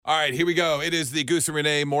All right, here we go. It is the Goose and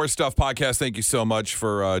Renee More Stuff podcast. Thank you so much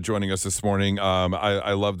for joining us this morning.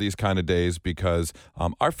 I love these kind of days because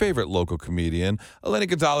our favorite local comedian, Alana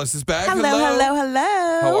Gonzalez, is back. Hello.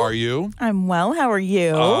 How are you? I'm well. How are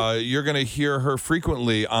you? You're going to hear her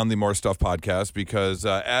frequently on the More Stuff podcast because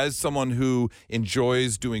as someone who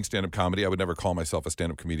enjoys doing stand-up comedy, I would never call myself a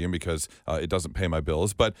stand-up comedian because it doesn't pay my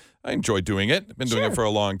bills, but I enjoy doing it. I've been doing it for a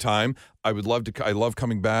long time. I love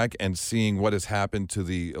coming back and seeing what has happened to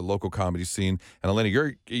the local comedy scene. And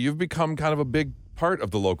Alana, you've become kind of a big part of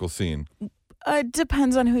the local scene. It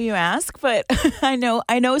depends on who you ask, but I know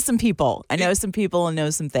some people. I know some people and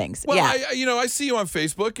know some things. Well, yeah. I see you on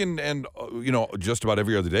Facebook and just about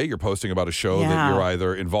every other day you're posting about a show that you're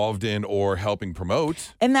either involved in or helping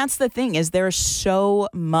promote. And that's the thing is there's so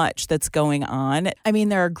much that's going on. I mean,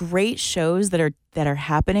 there are great shows that are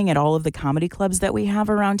happening at all of the comedy clubs that we have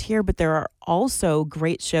around here, but there are also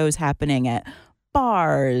great shows happening at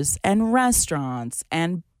bars and restaurants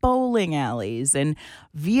and bowling alleys and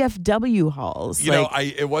VFW halls.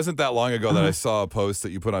 It wasn't that long ago that I saw a post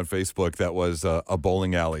that you put on Facebook that was a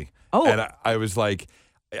bowling alley. Oh. And I was like,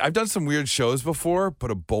 I've done some weird shows before,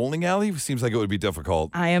 but a bowling alley seems like it would be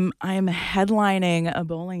difficult. I am headlining a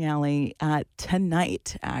bowling alley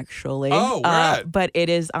tonight, actually. Oh, where at? But it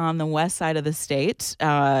is on the west side of the state,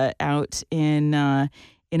 out in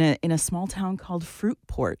a small town called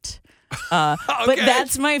Fruitport. Okay. But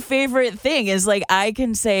that's my favorite thing is like I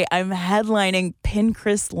can say I'm headlining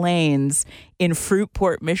Pinecrest Lanes in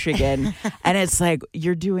Fruitport, Michigan, and it's like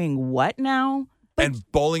you're doing what now? And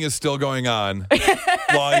bowling is still going on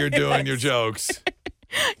while you're doing your jokes.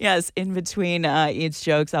 Yes, in between each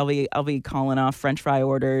jokes, I'll be calling off French fry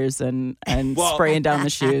orders and spraying down the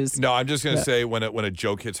shoes. No, I'm just gonna say when a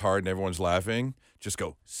joke hits hard and everyone's laughing, just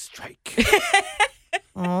go strike.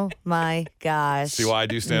 Oh, my gosh. See why I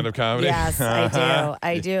do stand-up comedy? Yes,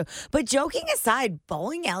 I do. But joking aside,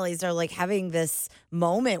 bowling alleys are like having this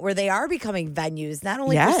moment where they are becoming venues, not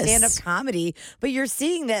only for stand-up comedy, but you're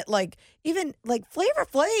seeing that like even like Flavor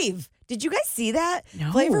Flav. Did you guys see that?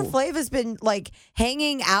 No. Flavor Flav has been like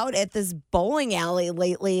hanging out at this bowling alley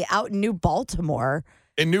lately out in New Baltimore.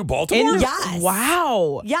 In New Baltimore? Yes.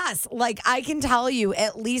 Wow. Yes. Like I can tell you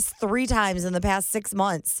at least 3 times in the past 6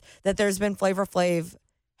 months that there's been Flavor Flav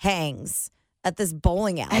hangs at this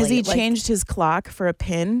bowling alley. Has he changed his clock for a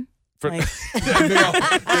pin? Big old pin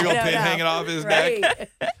hanging off his neck.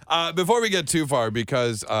 Before we get too far,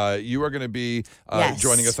 because you are going to be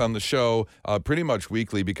joining us on the show pretty much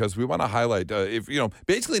weekly, because we want to highlight,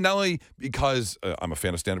 basically not only because I'm a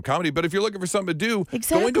fan of stand-up comedy, but if you're looking for something to do,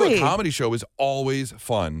 going to a comedy show is always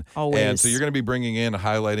fun. Always. And so you're going to be bringing in,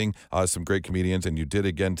 highlighting some great comedians, and you did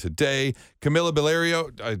again today. Camila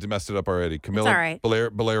Ballario, I messed it up already. Camila all right.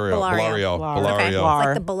 Ballario. Okay. It's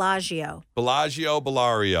like the Ballario.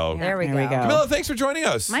 Ballario. There we go. Camila, thanks for joining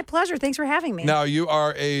us. My pleasure. Thanks for having me. Now, you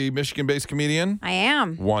are a Michigan-based comedian. I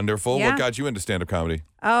am. Wonderful. Yeah. What got you into stand-up comedy?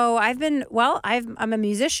 Oh, I'm a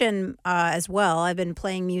musician as well. I've been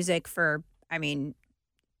playing music for, 2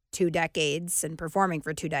 decades and performing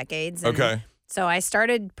for 2 decades. And Okay. So I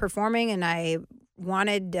started performing and I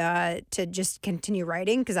wanted to just continue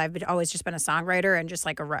writing because I've always just been a songwriter and just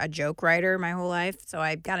like a joke writer my whole life. So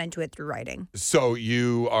I got into it through writing. So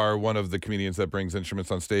you are one of the comedians that brings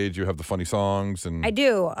instruments on stage. You have the funny songs. And I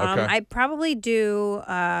do. Okay. I probably do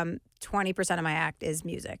 20% of my act is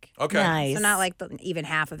music. Okay. Nice. So not like even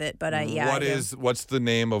half of it, but yeah. What's the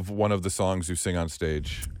name of one of the songs you sing on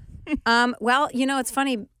stage? Well, it's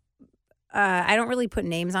funny. I don't really put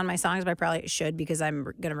names on my songs, but I probably should because I'm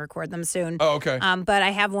going to record them soon. Oh, okay. But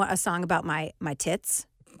I have a song about my tits.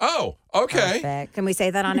 Oh, okay. Perfect. Can we say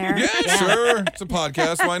that on air? Yeah, sure. It's a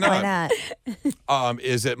podcast. Why not? Why not?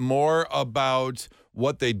 Is it more about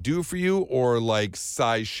what they do for you or like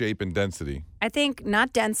size, shape, and density? I think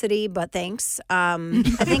not density, but thanks. I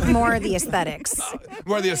think more the aesthetics.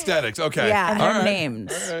 More the aesthetics. Okay. Yeah. And their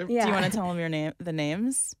names. All right. Yeah. Do you want to tell them the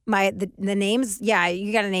names? The names, yeah,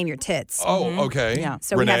 you got to name your tits. Oh, okay. Yeah.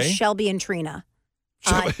 So Renee? we have Shelby and Trina.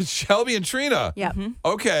 Shelby and Trina. Yeah.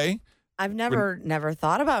 Okay. I've never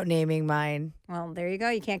thought about naming mine. Well, there you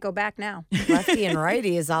go. You can't go back now. Lefty and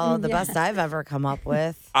righty is all the best I've ever come up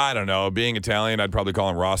with. I don't know. Being Italian, I'd probably call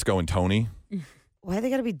them Roscoe and Tony. Why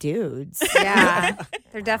they gotta be dudes? Yeah.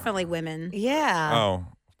 They're definitely women. Yeah. Oh,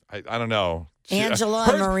 I don't know. Angela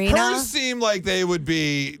and Marina? Hers seem like they would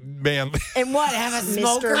be manly. And what, have a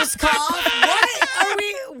smoker's cough?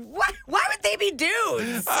 Why would they be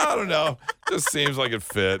dudes? I don't know. Just seems like it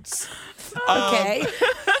fits. Okay.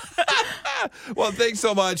 Well, thanks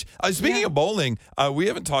so much. Speaking of bowling, we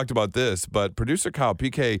haven't talked about this, but producer Kyle,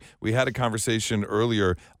 PK, we had a conversation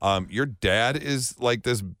earlier. Your dad is like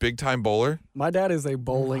this big-time bowler? My dad is a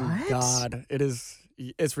bowling god.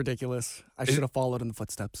 It's ridiculous. I should have followed in the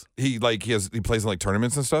footsteps. He plays in like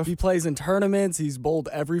tournaments and stuff? He plays in tournaments. He's bowled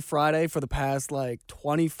every Friday for the past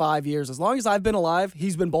 25 years. As long as I've been alive,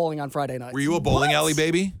 he's been bowling on Friday nights. Were you a bowling alley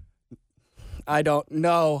baby? I don't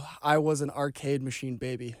know. I was an arcade machine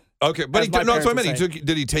baby. Okay, but As my parents would say.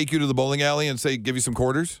 did he take you to the bowling alley and give you some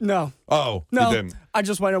quarters? No. Oh, No. he didn't. I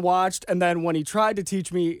just went and watched, and then when he tried to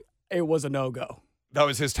teach me, it was a no-go. That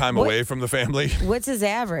was his time away from the family. What's his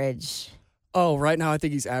average? Oh, right now I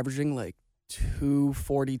think he's averaging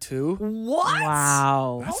 242. What?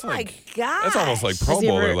 Wow. Oh my God. That's almost like Pro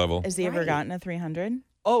Bowler level. Has he ever gotten a 300?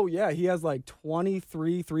 Oh, yeah. He has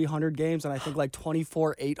 23 300 games and I think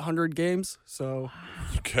 24 800 games. So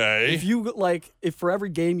Okay. if for every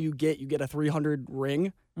game you get a 300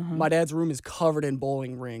 ring. My dad's room is covered in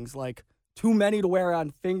bowling rings. Too many to wear on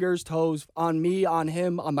fingers, toes, on me, on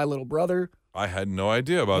him, on my little brother. I had no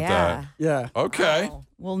idea about that. Yeah. Okay. Wow.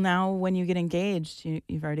 Well, now when you get engaged,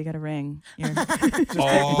 you've already got a ring. Just break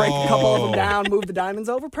a couple of them down, move the diamonds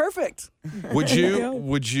over. Perfect. Would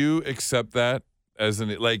you accept that as I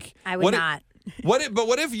would not.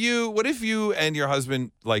 What if you and your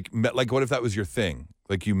husband met, what if that was your thing?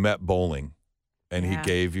 You met bowling and he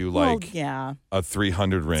gave you a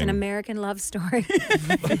 300 ring. It's an American love story.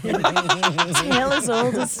 Tale as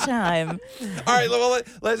old as time. All right, well,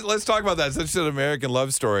 let's talk about that. Such an American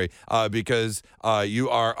love story because you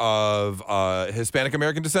are of Hispanic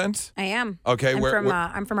American descent. I am. Okay,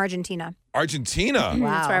 I'm from Argentina. Argentina. Wow.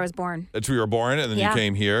 That's where I was born. That's where you were born, and then you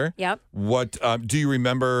came here. Yep. What do you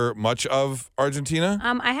remember much of Argentina?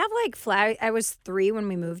 I have I was 3 when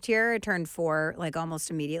we moved here. I turned 4 almost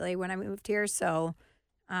immediately when I moved here. So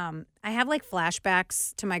I have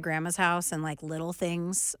flashbacks to my grandma's house and little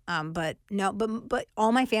things. But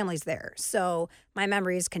all my family's there. So my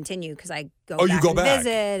memories continue because I go back and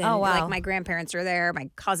visit. And my grandparents are there, my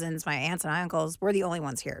cousins, my aunts and uncles. We're the only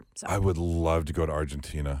ones here. So I would love to go to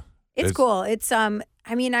Argentina. It's cool. It's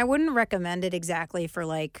I wouldn't recommend it exactly for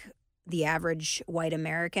the average white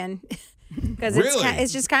American because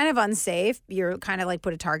it's just kind of unsafe. You're kind of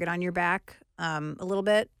put a target on your back a little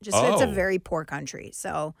bit. It's a very poor country.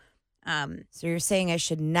 So So you're saying I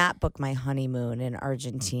should not book my honeymoon in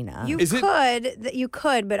Argentina? You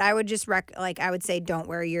could, but I would just I would say don't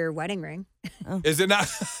wear your wedding ring. Is it not?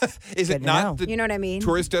 Is it not? You know what I mean?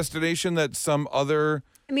 Tourist destination that some other.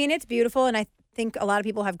 I mean, it's beautiful, and I think a lot of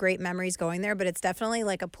people have great memories going there, but it's definitely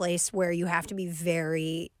a place where you have to be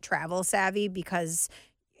very travel savvy because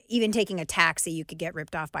even taking a taxi, you could get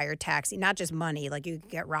ripped off by your taxi. Not just money, you could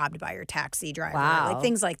get robbed by your taxi driver. Wow.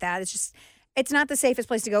 Things like that. It's not the safest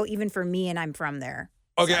place to go, even for me, and I'm from there.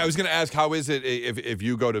 Okay, I was going to ask, how is it if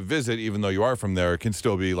you go to visit, even though you are from there, it can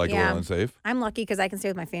still be a little unsafe? I'm lucky because I can stay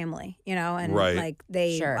with my family, and Right.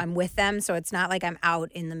 I'm with them, so it's not like I'm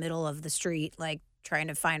out in the middle of the street, trying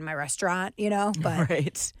to find my restaurant, but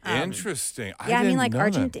Right. Interesting.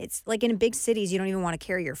 Argentina, it's in big cities, you don't even want to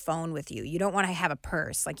carry your phone with you. You don't want to have a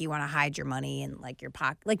purse. You want to hide your money in your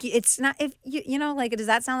pocket. It's not, if does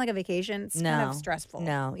that sound like a vacation? It's kind of stressful.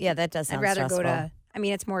 No. Yeah, that does sound I'd rather stressful. go to,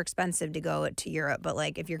 it's more expensive to go to Europe, but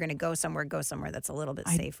if you're going to go somewhere that's a little bit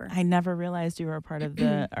safer. I never realized you were a part of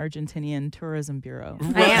the Argentinian Tourism Bureau.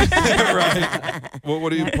 I am. Right.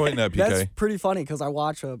 What are you pointing at, PK? That's pretty funny because I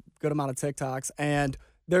watch a good amount of TikToks, and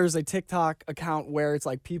there's a TikTok account where it's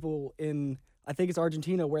people in, I think it's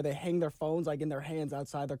Argentina, where they hang their phones in their hands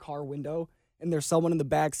outside their car window, and there's someone in the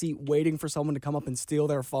back seat waiting for someone to come up and steal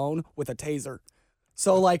their phone with a taser.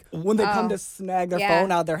 So when they come to snag their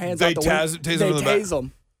phone out of their hands, they out the window, tase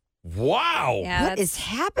them. Wow. Yeah, what is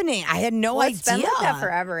happening? I had no It's been idea. like that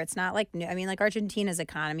forever. It's not new. Argentina's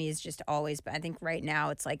economy is just always, I think right now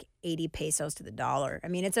it's 80 pesos to the dollar.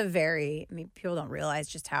 People don't realize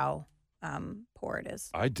just how poor it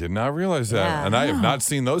is. I did not realize that. And I have not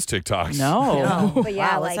seen those TikToks. No. But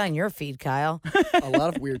yeah, wow, what's on your feed, Kyle? a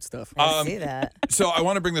lot of weird stuff. I see that. So I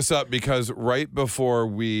want to bring this up because right before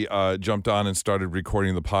we jumped on and started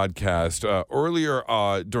recording the podcast, earlier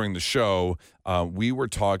during the show, we were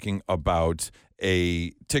talking about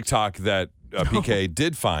a TikTok that PK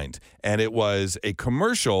did find, and it was a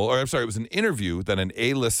commercial, it was an interview that an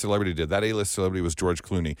A-list celebrity did. That A-list celebrity was George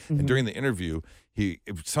Clooney. Mm-hmm. And during the interview,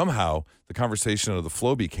 somehow the conversation of the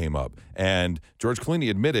Flowbee came up, and George Clooney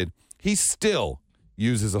admitted he still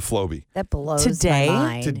uses a Flowbee. That blows Today? my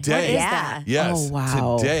mind. Today. What is that? Yes. Oh,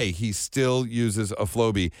 wow. Today he still uses a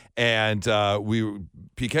Flowbee, and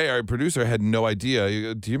PK, our producer, had no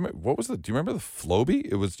idea. Do you remember the Flowbee?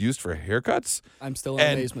 It was used for haircuts. I'm still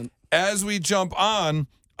in amazement. As we jump on,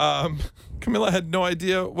 Camila had no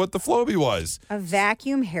idea what the Flowbee was. A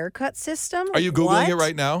vacuum haircut system? Are you Googling it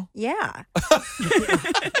right now? Yeah.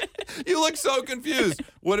 You look so confused.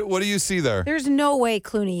 What do you see there? There's no way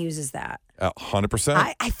Clooney uses that.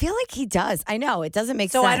 100%. I feel like he does. I know. It doesn't make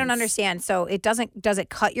sense. So I don't understand. So does it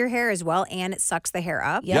cut your hair as well and it sucks the hair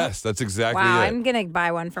up? Yep. Yes, that's exactly Wow, it. I'm going to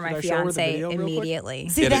buy one for my Should I show her the fiance video real quick? immediately.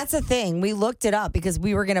 See, that's the thing. We looked it up because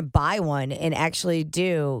we were going to buy one and actually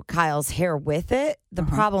do Kyle's hair with it. The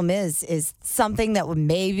problem is something that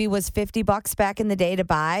maybe was $50 back in the day to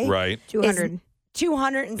buy. Right. 200.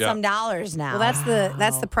 $200 and some dollars now. Well,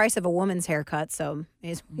 that's the price of a woman's haircut. So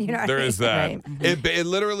There is that. Right. It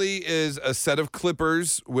literally is a set of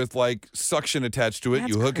clippers with like suction attached to it.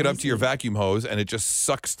 That's You hook it up to your crazy. vacuum hose, and it just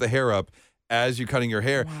sucks the hair up as you're cutting your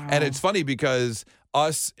hair. And it's funny because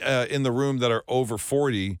us in the room that are over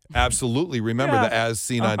 40 absolutely remember the as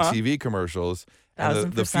seen on TV commercials.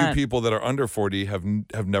 And the few 1000%. people that are under 40 have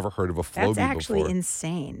never heard of a Flowbee That's actually before.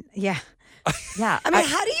 insane. Yeah. Yeah. I mean,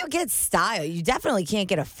 how do you get style? You definitely can't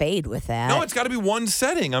get a fade with that. No, it's got to be one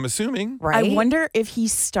setting, I'm assuming. right. I wonder if he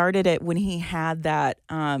started it when he had that.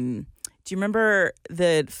 Do you remember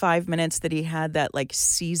the 5 minutes that he had that like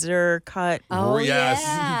Caesar cut? Oh, Yes.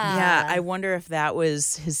 Yeah, I wonder if that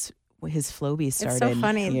was his Flowbee started. It's so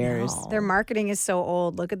funny. Years. No. Their marketing is so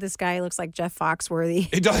old. Look at this guy. He looks like Jeff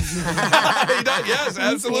Foxworthy. He does. He does. Yes,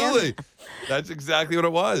 absolutely. That's exactly what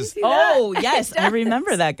it was. Oh yes, I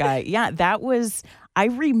remember that guy. Yeah, that was. I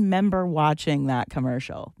remember watching that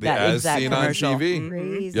commercial. The that as exact seen on commercial. TV.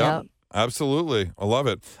 Crazy. Yep. Absolutely. I love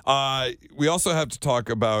it. We also have to talk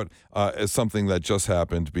about something that just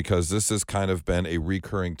happened because this has kind of been a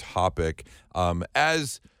recurring topic.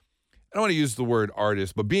 As I don't want to use the word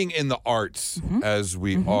artist, but being in the arts as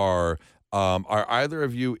we are either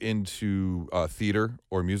of you into theater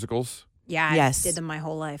or musicals? Yeah, I Yes. did them my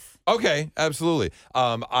whole life. Okay, absolutely.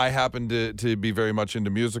 I happen to be very much into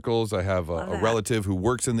musicals. I have a relative who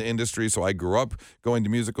works in the industry, so I grew up going to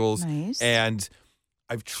musicals. Nice. And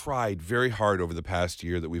I've tried very hard over the past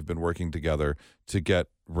year that we've been working together to get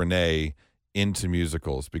Renee into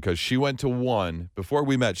musicals because she went to one. Before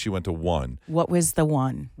we met, she went to one. What was the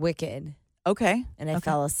one? Wicked. Okay. And I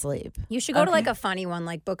fell asleep. You should go to like a funny one,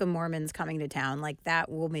 like Book of Mormon's coming to town. Like that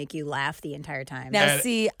will make you laugh the entire time. Now, And-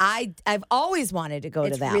 see, I've always wanted to go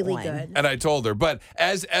it's to that really one. good. And I told her, but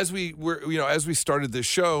as we were, as we started this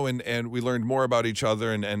show and we learned more about each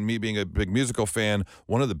other and me being a big musical fan,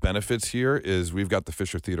 one of the benefits here is we've got the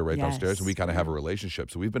Fisher Theater right downstairs and we kind of have a relationship.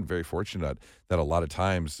 So we've been very fortunate that a lot of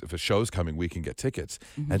times if a show's coming, we can get tickets.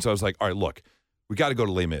 And so I was like, all right, look, we got to go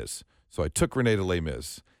to Les Mis. So I took Renee to Les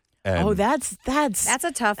Mis. And Oh, that's That's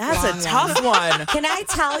a tough a one. tough one. Can I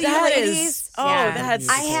tell you, That is- ladies? oh, Yeah. that's.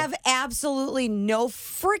 I have absolutely no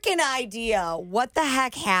freaking idea what the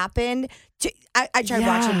heck happened. I tried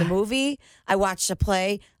watching the movie. I watched the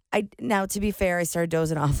play. Now, to be fair, I started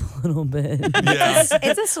dozing off a little bit. yeah.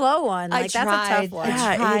 It's a slow one. Like I that's a tried. tough one.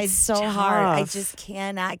 I Yeah, tried it's so hard. I tough. just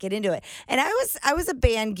cannot get into it. And I was a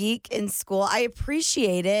band geek in school. I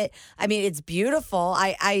appreciate it. I mean, it's beautiful.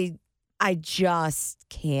 I just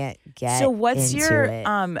can't get. So what's into your it.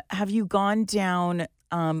 have you gone down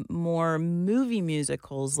more movie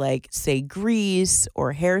musicals like say Grease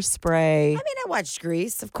or Hairspray? I mean, I watched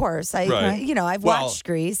Grease, of course. Right. I've Well- watched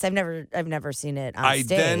Grease. I've never seen it on I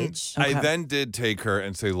stage. then did take her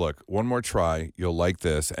and say, look, one more try, you'll like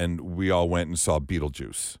this, and we all went and saw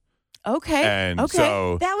Beetlejuice. Okay. And okay.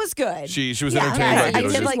 so That was good. she was Yeah, entertained I by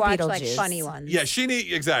did Beetlejuice. like watch like Beetlejuice. funny ones. Yeah, she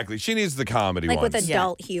needs the comedy like ones. with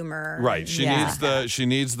adult humor. Right, she Yeah.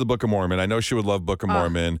 needs the Book of Mormon. I know she would love Book of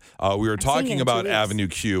Mormon. We were seen it talking in about 2 weeks. Avenue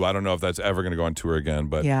Q. I don't know if that's ever going to go on tour again,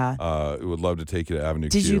 but Yeah. we would love to take you to Avenue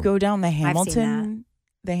Q. Did you go down the seen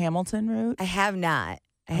Hamilton route? I have not.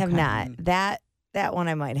 I have Okay. not. That one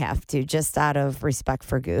I might have to, just out of respect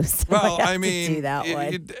for Goose. Well, might have I to mean, do that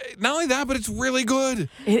one. not only that, but it's really good.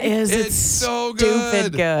 It is. It's so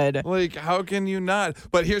stupid good. good. Like, how can you not?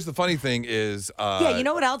 But here's the funny thing is... Yeah, you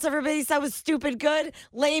know what else everybody said was stupid good?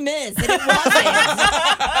 Les Mis, and it wasn't.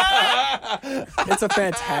 It's a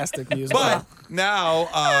fantastic musical. But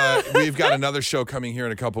now we've got another show coming here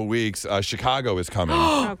in a couple weeks. Chicago is coming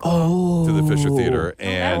Oh. to the Fisher Theater.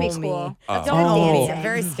 That'd be And cool. Don't Oh. Danny. I'm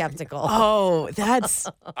very skeptical. Oh, that's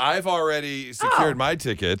I've already secured my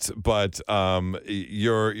tickets, but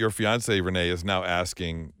your fiance, Renee, is now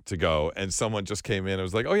asking to go. And someone just came in and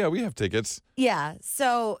was like, oh, yeah, we have tickets. Yeah.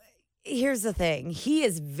 So here's the thing. He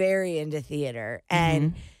is very into theater,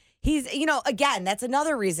 and he's, again, that's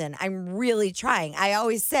another reason I'm really trying. I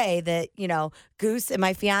always say that, Goose and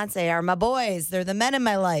my fiance are my boys. They're the men in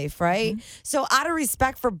my life, right? Mm-hmm. So out of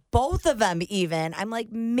respect for both of them even, I'm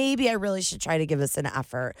like, maybe I really should try to give this an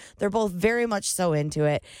effort. They're both very much so into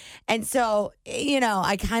it. And so,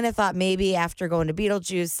 I kind of thought maybe after going to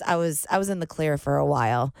Beetlejuice, I was in the clear for a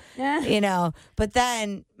while, But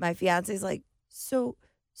then my fiance's like, so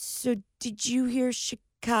did you hear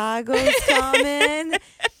Chicago's coming?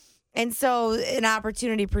 And so an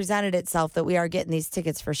opportunity presented itself that we are getting these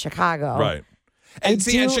tickets for Chicago. Right. And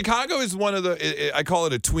Chicago is one of the, I call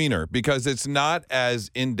it a tweener because it's not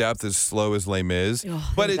as in-depth as Slow as Les Mis,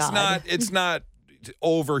 but it's not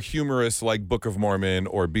over humorous like Book of Mormon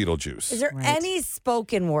or Beetlejuice. Is there any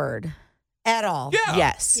spoken word at all? Yeah.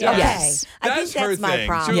 Yes. Okay. Yes. I think that's my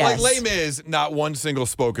problem. So like Les Mis, not one single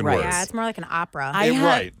spoken word. Yeah, it's more like an opera.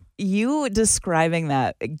 Right. You describing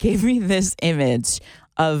that gave me this image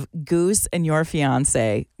of Goose and your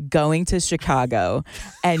fiance going to Chicago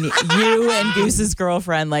and you and Goose's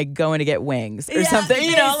girlfriend like going to get wings or something.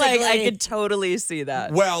 Basically. I could totally see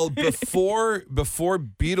that. Well, before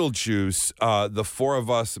Beetlejuice, the four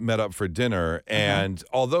of us met up for dinner, and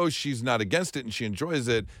although she's not against it and she enjoys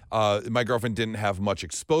it, my girlfriend didn't have much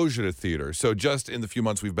exposure to theater. So just in the few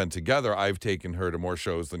months we've been together, I've taken her to more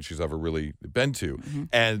shows than she's ever really been to. Mm-hmm.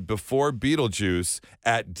 And before Beetlejuice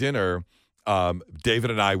at dinner,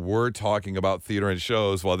 David and I were talking about theater and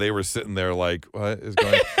shows while they were sitting there like, what is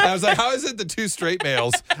going on? I was like, how is it the two straight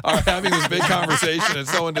males are having this big conversation and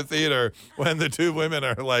so into theater when the two women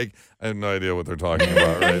are like, I have no idea what they're talking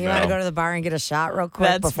about right you now. want to go to the bar and get a shot real quick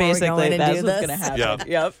That's before we go in and that's do what's this? going to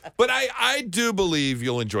happen. Yep. But I do believe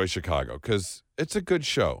you'll enjoy Chicago because it's a good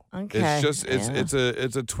show. Okay. It's just it's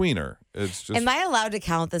a tweener. It's just. Am I allowed to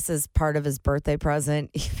count this as part of his birthday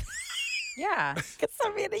present? Yeah. Because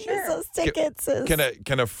I'm going to use those tickets.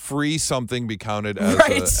 Can a free something be counted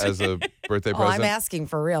as as a birthday present? I'm asking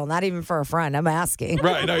for real, not even for a friend. I'm asking.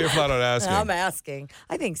 Right. No, you're flat out asking. I'm asking.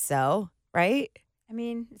 I think so. Right? I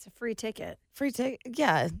mean, it's a free ticket. Free ticket.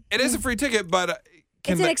 Yeah. It is a free ticket, but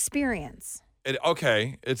It's an experience.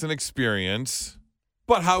 It's an experience.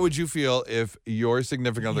 But how would you feel if your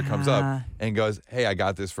significant other comes up and goes, "Hey, I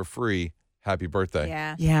got this for free. Happy birthday."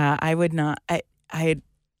 Yeah. Yeah, I would not.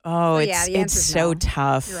 It's so no.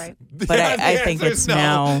 tough. You're right. But I think it's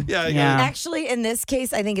no. Yeah. Actually, in this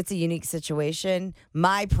case, I think it's a unique situation.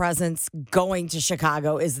 My presence going to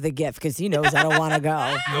Chicago is the gift because he knows I don't want to go.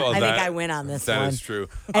 Well, I think I win on this one. That is true.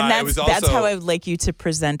 And that's how I would like you to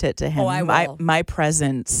present it to him. Oh, I will. My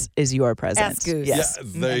presence is your presence. Ask Goose. Yes.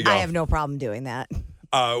 Yeah, there you go. I have no problem doing that.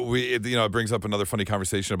 It brings up another funny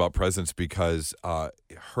conversation about presents because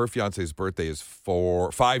her fiance's birthday is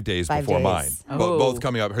 5 days before mine. Oh. Both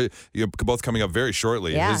coming up. Both coming up very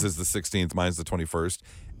shortly. Yeah. His is the 16th. Mine's the 21st.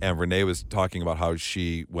 And Renee was talking about how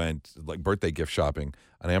she went like birthday gift shopping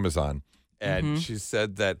on Amazon, and she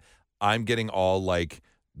said that I'm getting all like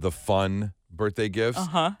the fun birthday gifts,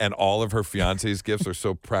 and all of her fiance's gifts are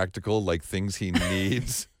so practical, like things he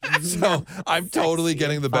needs. So I'm totally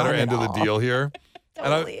getting the better end of the deal here.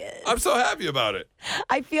 Totally and I'm so happy about it.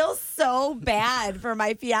 I feel so bad for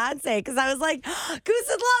my fiance because I was like, Goose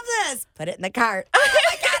would love this. Put it in the cart. Oh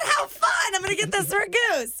my God, how fun. I'm going to get this for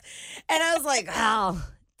Goose. And I was like, oh,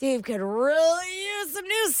 Dave could really use some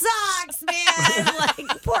new socks, man.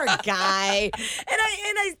 Like, poor guy. And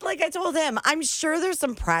I told him, I'm sure there's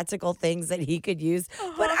some practical things that he could use,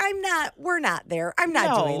 but we're not there. I'm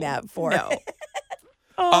not doing that for him.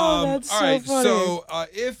 Oh, that's all right, funny. so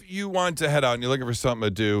if you want to head out and you're looking for something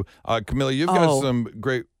to do, Camila, you've got some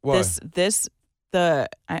great. What?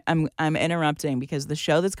 I'm interrupting because the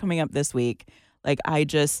show that's coming up this week, like I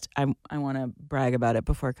want to brag about it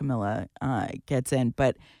before Camila gets in,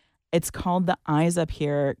 but it's called the Eyes Up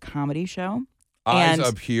Here comedy show. Eyes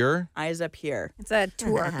Up Here. Eyes Up Here. It's a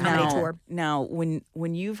tour, comedy tour. Now, when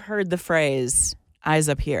you've heard the phrase "Eyes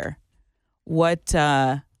Up Here," what?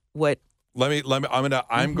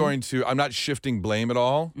 I'm going to. I'm not shifting blame at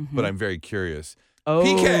all, but I'm very curious. Oh,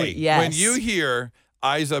 PK, yes. when you hear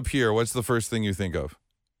 "Eyes Up Here," what's the first thing you think of?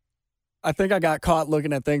 I think I got caught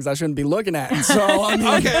looking at things I shouldn't be looking at. So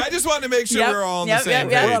okay, I just wanted to make sure we're all on the same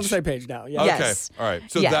page. We're on the same page now. Yeah. Okay, Yes. all right.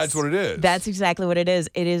 So that's what it is. That's exactly what it is.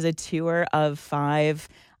 It is a tour of 5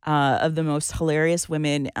 of the most hilarious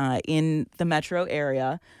women in the metro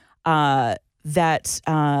area that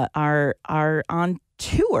are on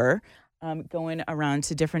tour, going around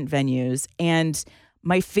to different venues. And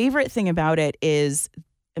my favorite thing about it is,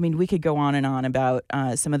 I mean, we could go on and on about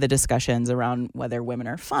some of the discussions around whether women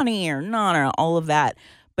are funny or not, or all of that.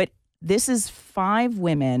 But this is 5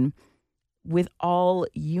 women with all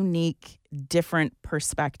unique, different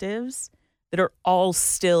perspectives that are all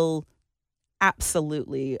still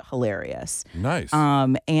absolutely hilarious. Nice.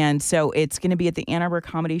 And so it's going to be at the Ann Arbor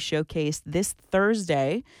Comedy Showcase this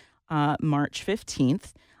Thursday, March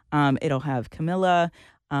 15th. It'll have Camila,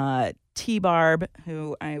 T-Barb,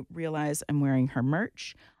 who I realize I'm wearing her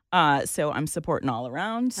merch. So I'm supporting all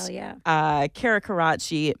around. Hell yeah. Kara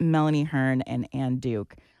Karachi, Melanie Hearn, and Ann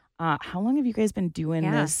Duke. How long have you guys been doing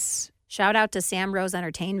this? Shout out to Sam Rose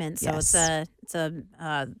Entertainment. So Yes. it's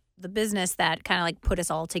the business that kind of like put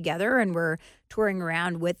us all together, and we're touring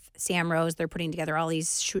around with Sam Rose. They're putting together all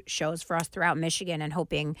these shows for us throughout Michigan and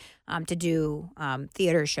hoping to do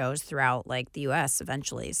theater shows throughout like the U.S.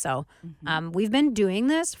 eventually. So we've been doing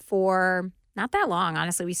this for not that long,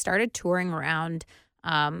 honestly. We started touring around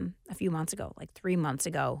a few months ago, like 3 months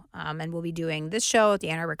ago, and we'll be doing this show at the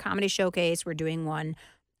Ann Arbor Comedy Showcase. We're doing one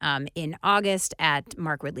in August at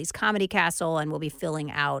Mark Ridley's Comedy Castle, and we'll be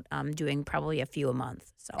filling out doing probably a few a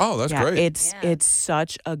month. So That's great. It's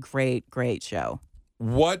such a great show.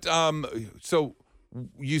 What so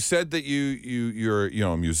you said that you're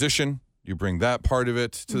a musician, you bring that part of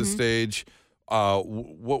it to the stage.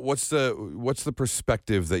 What's the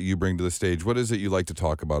perspective that you bring to the stage? What is it you like to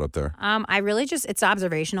talk about up there? I really it's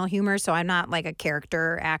observational humor, so I'm not like a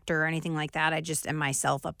character actor or anything like that. I just am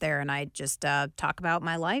myself up there, and I just talk about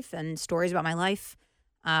my life and stories about my life.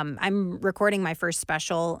 I'm recording my first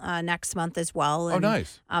special next month as well. And,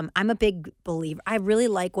 nice. I'm a big believer. I really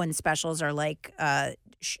like when specials are like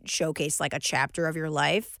showcase like a chapter of your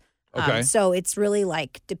life. Okay. So it's really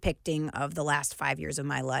like depicting of the last 5 years of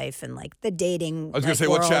my life and like the dating. I was going to say,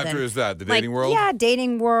 what chapter is that? The dating world? Yeah,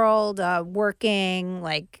 dating world, working,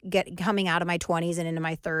 like coming out of my 20s and into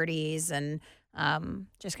my 30s, and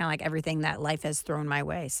just kind of like everything that life has thrown my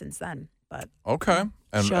way since then. But okay.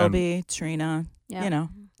 And Shelby, Trina, Yeah.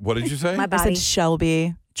 what did you say? My I body. said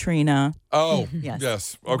Shelby, Trina. Oh, Yes.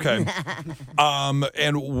 yes. Okay.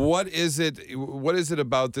 And what is it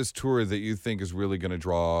about this tour that you think is really going to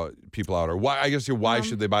draw people out, or why? I guess why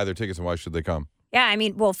should they buy their tickets and why should they come? Yeah, I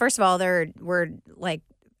mean, well, first of all, we're like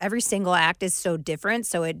every single act is so different,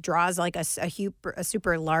 so it draws like a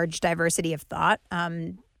super large diversity of thought.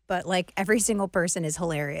 But like every single person is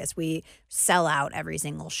hilarious. We sell out every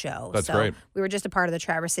single show. That's so great. We were just a part of the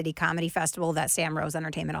Traverse City Comedy Festival that Sam Rose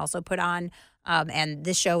Entertainment also put on. And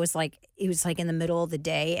this show was like in the middle of the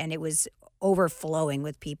day, and it was overflowing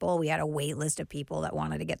with people. We had a wait list of people that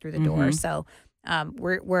wanted to get through the door. So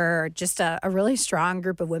we're just a really strong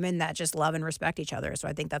group of women that just love and respect each other. So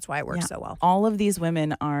I think that's why it works so well. All of these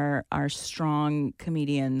women are strong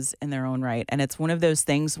comedians in their own right, and it's one of those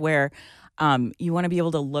things where you want to be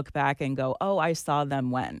able to look back and go, oh, I saw them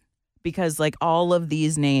when, because like all of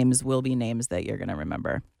these names will be names that you're going to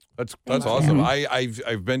remember. That's awesome.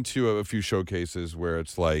 I've been to a few showcases where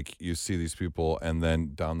it's like you see these people and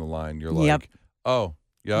then down the line you're like, oh,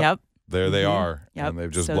 yep. There they are. Yep. And they've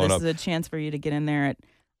just so blown this up. is a chance for you to get in there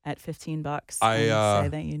at $15 and say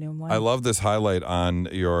that you knew one. I love this highlight on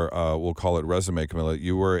your, we'll call it resume, Camila.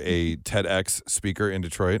 You were a TEDx speaker in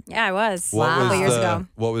Detroit. Yeah, I was. What a couple years ago.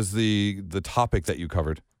 What was the topic that you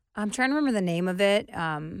covered? I'm trying to remember the name of it.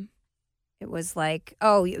 It was like,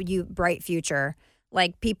 you bright future.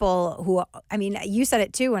 Like people who, I mean, you said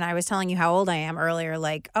it too when I was telling you how old I am earlier.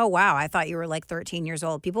 Like, oh, wow, I thought you were like 13 years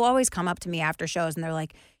old. People always come up to me after shows and they're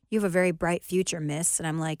like, you have a very bright future, miss. And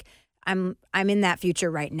I'm like, I'm in that future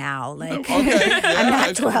right now. Like, okay, I'm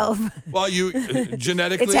not 12. Well, you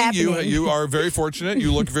genetically, It's happening. you are very fortunate.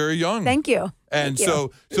 You look very young. Thank you. And Thank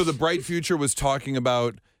you. so the bright future was talking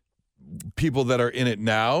about people that are in it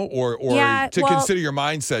now, or to well, consider your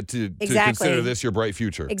mindset to exactly. consider this your bright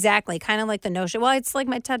future. Exactly. Kind of like the notion. Well, it's like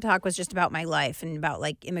my TED Talk was just about my life and about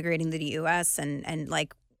like immigrating to the U.S. and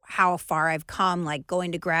like how far I've come, like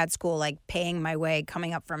going to grad school, like paying my way,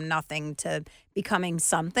 coming up from nothing to becoming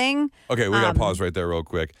something. Okay, we got to pause right there real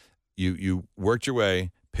quick. You worked your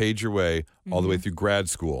way, paid your way all the way through grad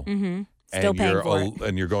school. Mm-hmm. Still paying for it.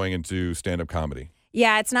 And you're going into stand-up comedy.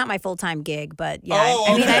 Yeah, it's not my full-time gig, but yeah. Oh,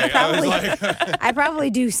 I mean, okay. I probably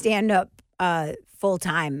do stand-up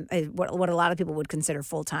full-time, what a lot of people would consider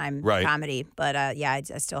full-time comedy. But yeah, I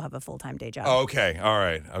still have a full-time day job. Oh, okay, all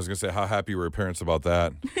right. I was going to say, how happy were your parents about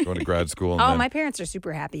that, going to grad school? And my parents are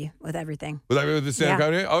super happy with everything. With the stand-up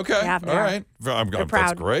comedy? Okay, Yeah, all right. They're proud,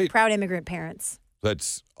 that's great. Proud immigrant parents.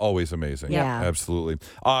 That's always amazing. Yeah. Absolutely.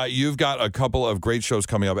 You've got a couple of great shows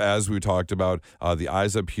coming up, as we talked about. The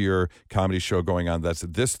Eyes Up Here comedy show going on. That's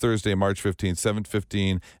this Thursday, March 15th,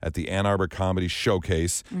 7:15 at the Ann Arbor Comedy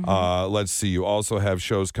Showcase. Let's see. You also have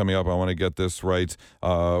shows coming up. I want to get this right.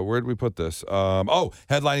 Where did we put this?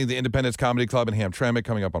 Headlining the Independence Comedy Club in Hamtramck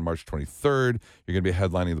coming up on March 23rd. You're going to be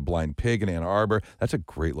headlining the Blind Pig in Ann Arbor. That's a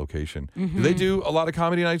great location. Do they do a lot of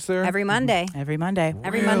comedy nights there? Every Monday. Every Monday.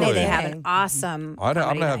 Every Monday they have an awesome I'm going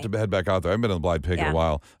to have night. to head back out there. I haven't been on the Blind Pig in a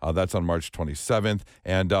while. That's on March 27th.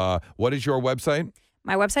 And what is your website?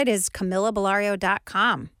 My website is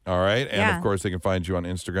CamilaBallario.com. All right. And, Yeah. of course, they can find you on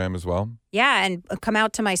Instagram as well. Yeah, and come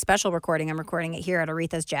out to my special recording. I'm recording it here at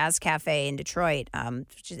Aretha's Jazz Cafe in Detroit,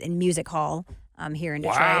 which is in Music Hall here in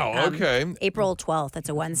Detroit. Wow, okay. April 12th. It's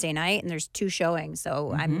a Wednesday night, and there's 2 showings.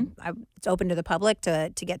 So it's open to the public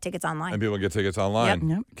to get tickets online. And people get tickets online.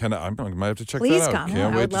 Yep. I might have to check Please that out. come.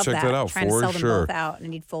 Can't I wait would to love check that out Trying to for sell them sure. both out. I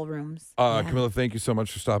need full rooms. Camila, thank you so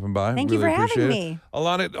much for stopping by. Thank you really for having appreciate it. me.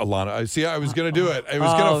 Alana, I see. I was going to do it. It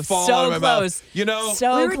was going to fall so out of my close. mouth. You know,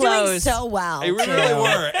 So we were doing close. so well. we really too.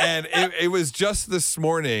 were, and it was just this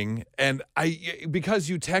morning, and because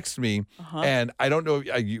you text me, and I don't know.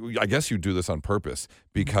 I guess you do this on purpose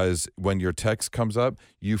because when your text comes up,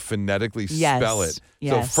 you phonetically spell it.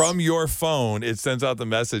 Yes. So from your phone, it sends out the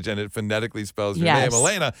message, and it phonetically spells your Yes. name,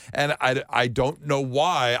 Elena. And I don't know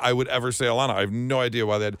why I would ever say Alana. I have no idea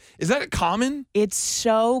why that is. That common? It's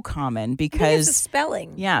so common Because because it's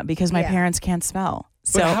spelling. because my Yeah. parents can't spell.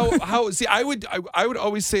 So But how? See, I would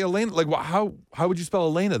always say Elena. Like, how would you spell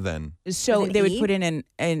Elena then? so With an they would E? put in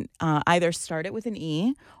an either start it with an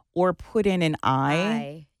E or put in an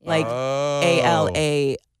I, like Oh.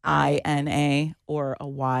 ALAINA or a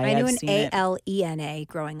Y. I knew I've an seen it. ALENA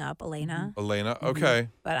growing up, Elena. Elena. Okay.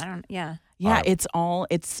 But I don't, yeah. Yeah, it's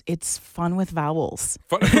fun with vowels.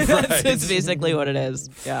 Right. That's basically what it is.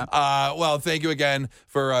 Yeah. Well, thank you again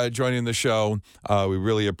for joining the show. We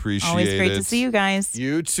really appreciate it. Always great to see you guys.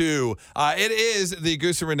 You too. It is the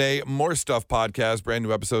Goose and Renee More Stuff podcast. Brand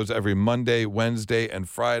new episodes every Monday, Wednesday, and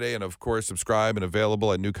Friday. And, of course, subscribe and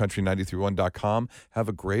available at newcountry931.com. Have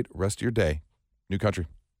a great rest of your day. New Country.